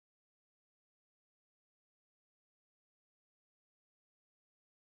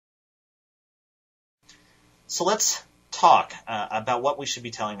So let's talk about what we should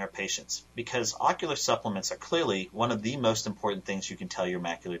be telling our patients, because ocular supplements are clearly one of the most important things you can tell your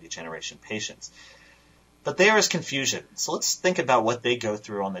macular degeneration patients. But there is confusion. So let's think about what they go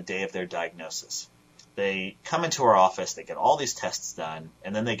through on the day of their diagnosis. They come into our office, they get all these tests done,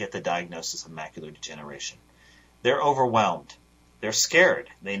 and then they get the diagnosis of macular degeneration. They're overwhelmed. They're scared.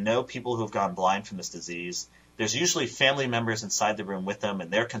 They know people who have gone blind from this disease. There's usually family members inside the room with them, and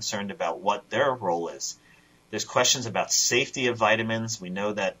they're concerned about what their role is. There's questions about safety of vitamins. We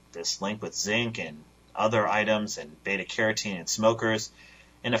know that this link with zinc and other items and beta-carotene in smokers.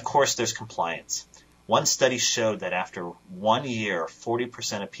 And of course, there's compliance. One study showed that after 1 year,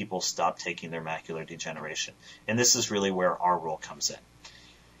 40% of people stopped taking their macular degeneration. And this is really where our role comes in.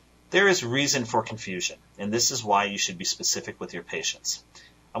 There is reason for confusion, and this is why you should be specific with your patients.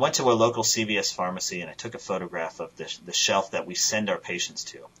 I went to a local CVS pharmacy and I took a photograph of the shelf that we send our patients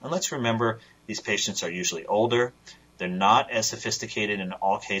to. And let's remember, these patients are usually older. They're not as sophisticated in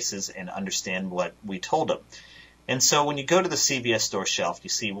all cases and understand what we told them. And so when you go to the CVS store shelf, you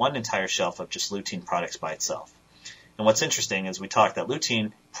see one entire shelf of just lutein products by itself. And what's interesting is we talked that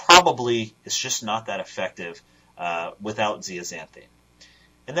lutein probably is just not that effective without zeaxanthin.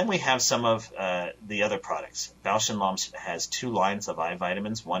 And then we have some of the other products. Bausch & Lomb has 2 lines of eye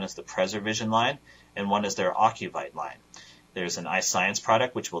vitamins. One is the PreserVision line, and one is their Ocuvite line. There's an eye science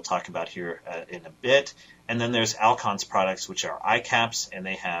product, which we'll talk about here in a bit. And then there's Alcon's products, which are eye caps, and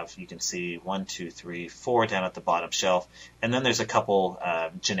they have, you can see, 1, 2, 3, 4 down at the bottom shelf. And then there's a couple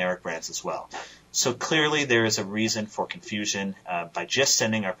generic brands as well. So clearly there is a reason for confusion by just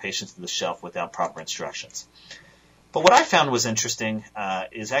sending our patients to the shelf without proper instructions. But what I found was interesting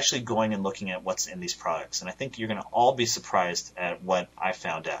is actually going and looking at what's in these products. And I think you're going to all be surprised at what I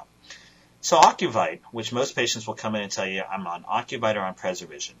found out. So Ocuvite, which most patients will come in and tell you, I'm on Ocuvite or on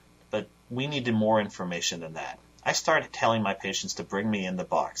PreserVision. But we needed more information than that. I started telling my patients to bring me in the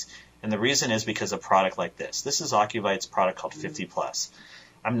box. And the reason is because of a product like this. This is Ocuvite's product called 50 Plus.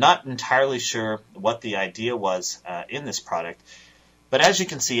 I'm not entirely sure what the idea was in this product. But as you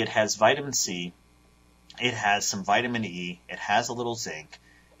can see, it has vitamin C. It has some vitamin E, it has a little zinc,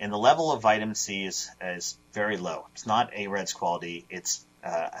 and the level of vitamin C is very low. It's not AREDS quality. It's,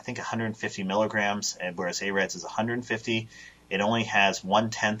 I think, 150 milligrams, whereas AREDS is 150. It only has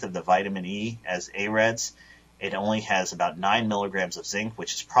 1/10 of the vitamin E as AREDS. It only has about 9 milligrams of zinc,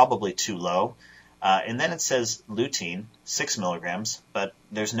 which is probably too low. And then it says lutein, 6 milligrams, but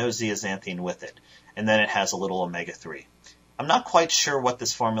there's no zeaxanthin with it. And then it has a little omega-3. I'm not quite sure what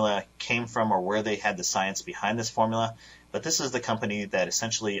this formula came from or where they had the science behind this formula, but this is the company that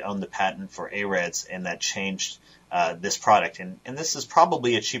essentially owned the patent for AREDS and that changed this product. And this is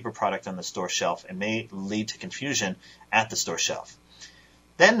probably a cheaper product on the store shelf and may lead to confusion at the store shelf.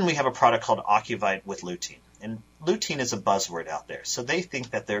 Then we have a product called Ocuvite with lutein. And lutein is a buzzword out there, so they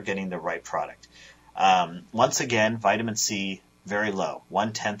think that they're getting the right product. Once again, vitamin C, very low,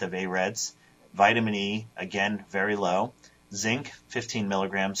 1/10 of AREDS. Vitamin E, again, very low. Zinc, 15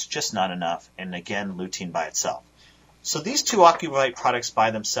 milligrams, just not enough, and again, lutein by itself. So these 2 Ocuvite products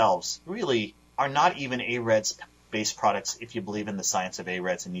by themselves really are not even AREDS-based products if you believe in the science of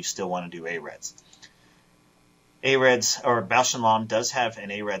AREDS and you still want to do AREDS. AREDS, or Bausch & Lomb, does have an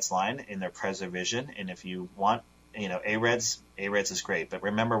AREDS line in their PreserVision, and if you want, AREDS is great. But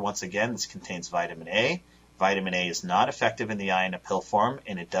remember, once again, this contains vitamin A. Vitamin A is not effective in the eye in a pill form,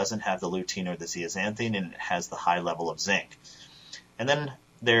 and it doesn't have the lutein or the zeaxanthin, and it has the high level of zinc. And then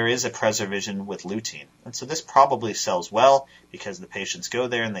there is a PreserVision with lutein. And so this probably sells well because the patients go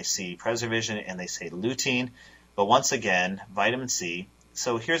there and they see PreserVision and they say lutein. But once again, vitamin C.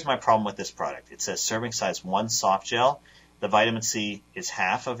 So here's my problem with this product. It says serving size 1 soft gel. The vitamin C is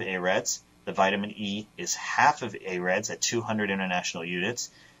half of AREDS. The vitamin E is half of AREDS at 200 international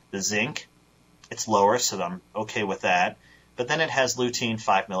units. The zinc, it's lower, so I'm okay with that. But then it has lutein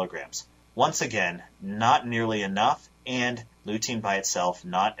 5 milligrams. Once again, not nearly enough, and lutein by itself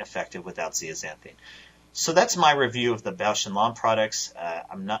not effective without zeaxanthin. So that's my review of the Bausch & Lomb products.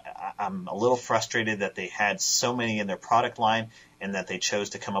 I'm a little frustrated that they had so many in their product line and that they chose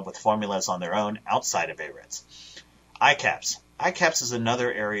to come up with formulas on their own outside of AREDS. Eye caps. Eye caps is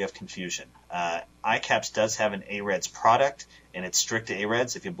another area of confusion. Eye caps does have an AREDS product, and it's strict to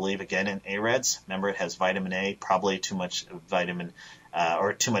AREDS. If you believe, again, in AREDS, remember it has vitamin A, probably too much vitamin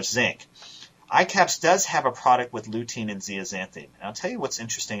or too much zinc. Eye caps does have a product with lutein and zeaxanthin. And I'll tell you what's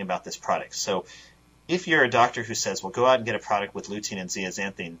interesting about this product. So if you're a doctor who says, well, go out and get a product with lutein and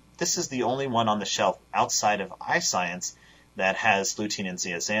zeaxanthin, this is the only one on the shelf outside of eye science that has lutein and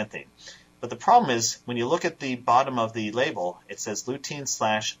zeaxanthin. But the problem is, when you look at the bottom of the label, it says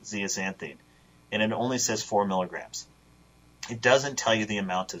lutein/zeaxanthin. and it only says 4 milligrams. It doesn't tell you the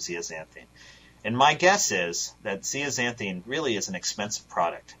amount of zeaxanthine. And my guess is that zeaxanthine really is an expensive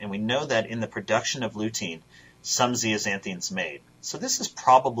product, and we know that in the production of lutein, some zeaxanthin is made. So this is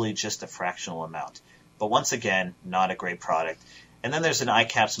probably just a fractional amount, but once again, not a great product. And then there's an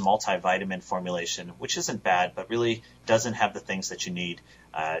iCaps multivitamin formulation, which isn't bad, but really doesn't have the things that you need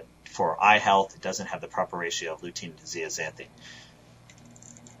for eye health. It doesn't have the proper ratio of lutein to zeaxanthin.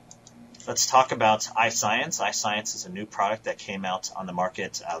 Let's talk about iScience. iScience is a new product that came out on the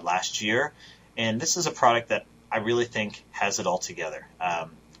market last year, and this is a product that I really think has it all together.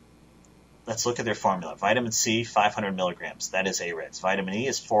 Let's look at their formula. Vitamin C, 500 milligrams. That is AREDS. Vitamin E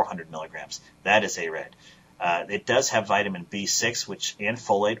is 400 milligrams. That is ARED. It does have vitamin B6 and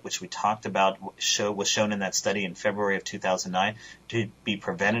folate, which we talked about, was shown in that study in February of 2009 to be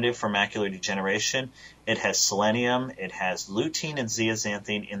preventative for macular degeneration. It has selenium. It has lutein and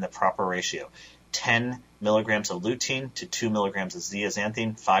zeaxanthin in the proper ratio. 10 milligrams of lutein to 2 milligrams of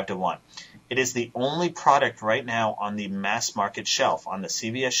zeaxanthin, 5-to-1. It is the only product right now on the mass market shelf, on the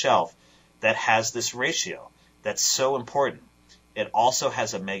CVS shelf, that has this ratio. That's so important. It also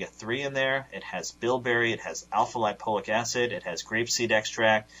has omega-3 in there. It has bilberry. It has alpha-lipoic acid. It has grapeseed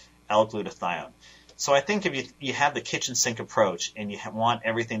extract, L-glutathione. So I think if you have the kitchen sink approach and you want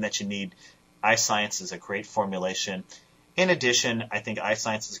everything that you need, iScience is a great formulation. In addition, I think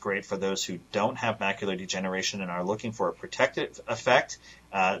iScience is great for those who don't have macular degeneration and are looking for a protective effect.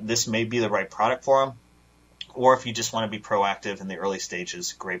 This may be the right product for them. Or if you just want to be proactive in the early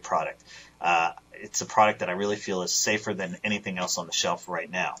stages, great product. It's a product that I really feel is safer than anything else on the shelf right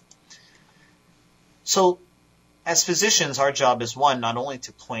now. So as physicians, our job is, one, not only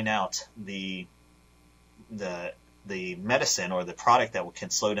to point out the medicine or the product that can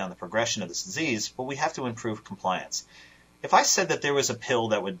slow down the progression of this disease, but we have to improve compliance. If I said that there was a pill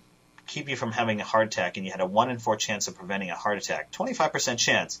that would keep you from having a heart attack and you had a 1 in 4 chance of preventing a heart attack, 25%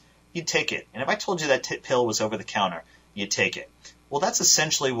 chance, you'd take it. And if I told you that pill was over the counter, you'd take it. Well, that's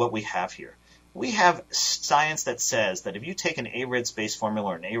essentially what we have here. We have science that says that if you take an AREDS-based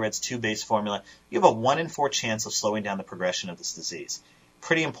formula or an AREDS-2-based formula, you have a 1 in 4 chance of slowing down the progression of this disease.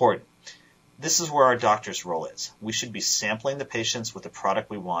 Pretty important. This is where our doctor's role is. We should be sampling the patients with the product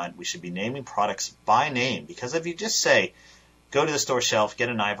we want. We should be naming products by name, because if you just say, go to the store shelf, get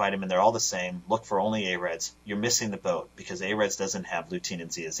an eye vitamin, they're all the same, look for only AREDS, you're missing the boat because AREDS doesn't have lutein and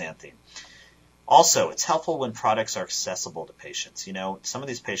zeaxanthin. Also, it's helpful when products are accessible to patients. You know, some of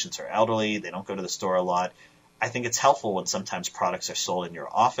these patients are elderly, they don't go to the store a lot. I think it's helpful when sometimes products are sold in your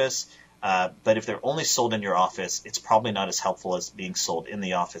office, but if they're only sold in your office, it's probably not as helpful as being sold in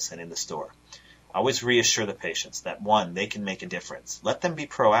the office and in the store. I always reassure the patients that, one, they can make a difference. Let them be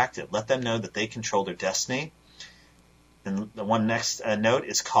proactive. Let them know that they control their destiny. And the one next note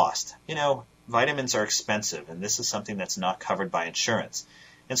is cost. You know, vitamins are expensive, and this is something that's not covered by insurance.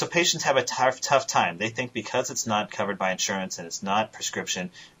 And so patients have a tough time. They think because it's not covered by insurance and it's not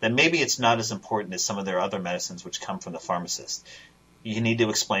prescription, then maybe it's not as important as some of their other medicines which come from the pharmacist. You need to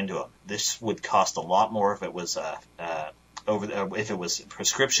explain to them this would cost a lot more if it was if it was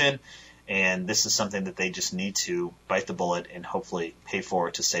prescription, and this is something that they just need to bite the bullet and hopefully pay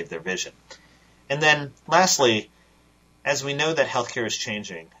for to save their vision. And then lastly, as we know that healthcare is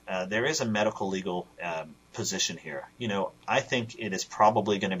changing, there is a medical legal position here. You know, I think it is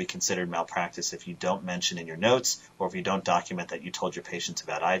probably going to be considered malpractice if you don't mention in your notes or if you don't document that you told your patients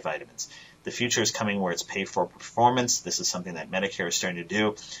about eye vitamins. The future is coming where it's paid for performance. This is something that Medicare is starting to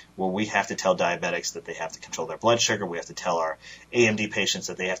do, where we have to tell diabetics that they have to control their blood sugar. We have to tell our AMD patients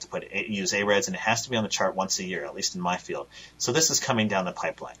that they have to use AREDS, and it has to be on the chart once a year, at least in my field. So this is coming down the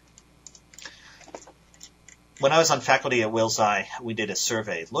pipeline. When I was on faculty at Wills Eye, we did a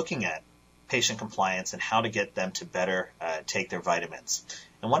survey looking at patient compliance and how to get them to better take their vitamins.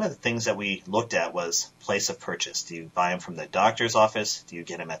 And one of the things that we looked at was place of purchase. Do you buy them from the doctor's office? Do you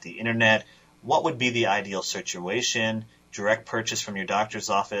get them at the internet? What would be the ideal situation? Direct purchase from your doctor's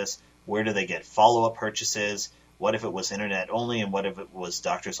office? Where do they get follow-up purchases? What if it was internet only, and what if it was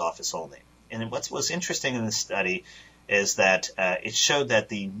doctor's office only? And what was interesting in this study is that it showed that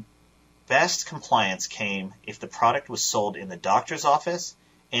the best compliance came if the product was sold in the doctor's office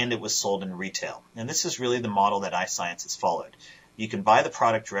and it was sold in retail. And this is really the model that iScience has followed. You can buy the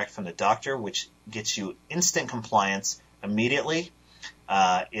product direct from the doctor, which gets you instant compliance immediately.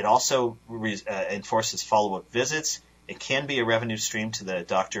 It also enforces follow-up visits. It can be a revenue stream to the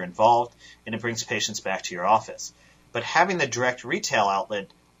doctor involved, and it brings patients back to your office. But having the direct retail outlet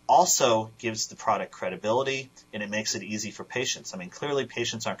also gives the product credibility, and it makes it easy for patients. I mean, clearly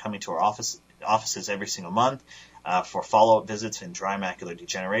patients aren't coming to our offices every single month for follow-up visits in dry macular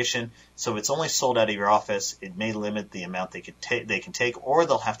degeneration. So if it's only sold out of your office, it may limit the amount they can take, or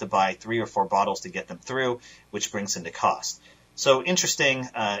they'll have to buy 3 or 4 bottles to get them through, which brings into cost. So interesting,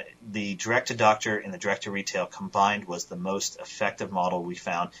 the direct-to-doctor and the direct-to-retail combined was the most effective model we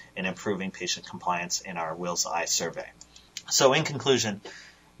found in improving patient compliance in our Will's Eye survey. So in conclusion,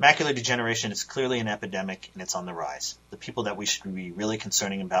 macular degeneration is clearly an epidemic, and it's on the rise. The people that we should be really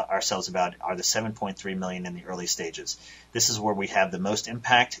concerning ourselves about are the 7.3 million in the early stages. This is where we have the most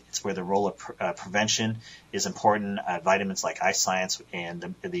impact. It's where the role of prevention is important, vitamins like eye science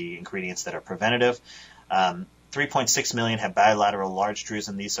and the ingredients that are preventative. 3.6 million have bilateral large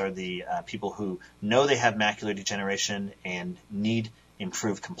drusen. These are the people who know they have macular degeneration and need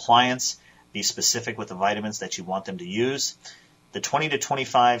improved compliance. Be specific with the vitamins that you want them to use. The 25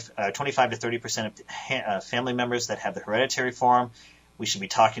 to 30% of family members that have the hereditary form, we should be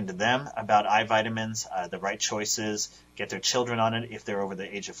talking to them about eye vitamins, the right choices, get their children on it if they're over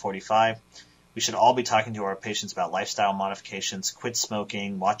the age of 45. We should all be talking to our patients about lifestyle modifications, quit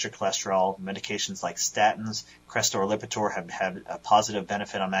smoking, watch your cholesterol. Medications like statins, Crestor or Lipitor have had a positive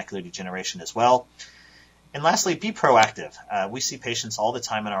benefit on macular degeneration as well. And lastly, be proactive. We see patients all the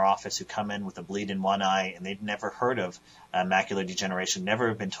time in our office who come in with a bleed in one eye, and they've never heard of macular degeneration, never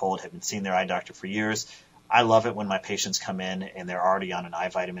have been told, have been seeing their eye doctor for years. I love it when my patients come in and they're already on an eye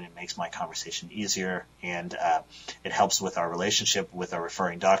vitamin. It makes my conversation easier, and it helps with our relationship with our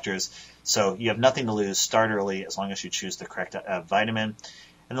referring doctors. So you have nothing to lose. Start early as long as you choose the correct vitamin.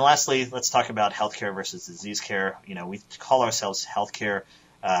 And then lastly, let's talk about healthcare versus disease care. You know, we call ourselves healthcare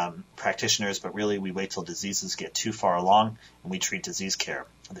practitioners, but really we wait till diseases get too far along and we treat disease care.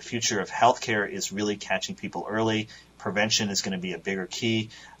 The future of healthcare is really catching people early. Prevention is going to be a bigger key,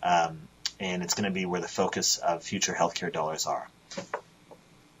 and it's going to be where the focus of future healthcare dollars are.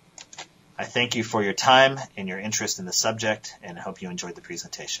 I thank you for your time and your interest in the subject, and I hope you enjoyed the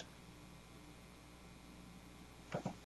presentation.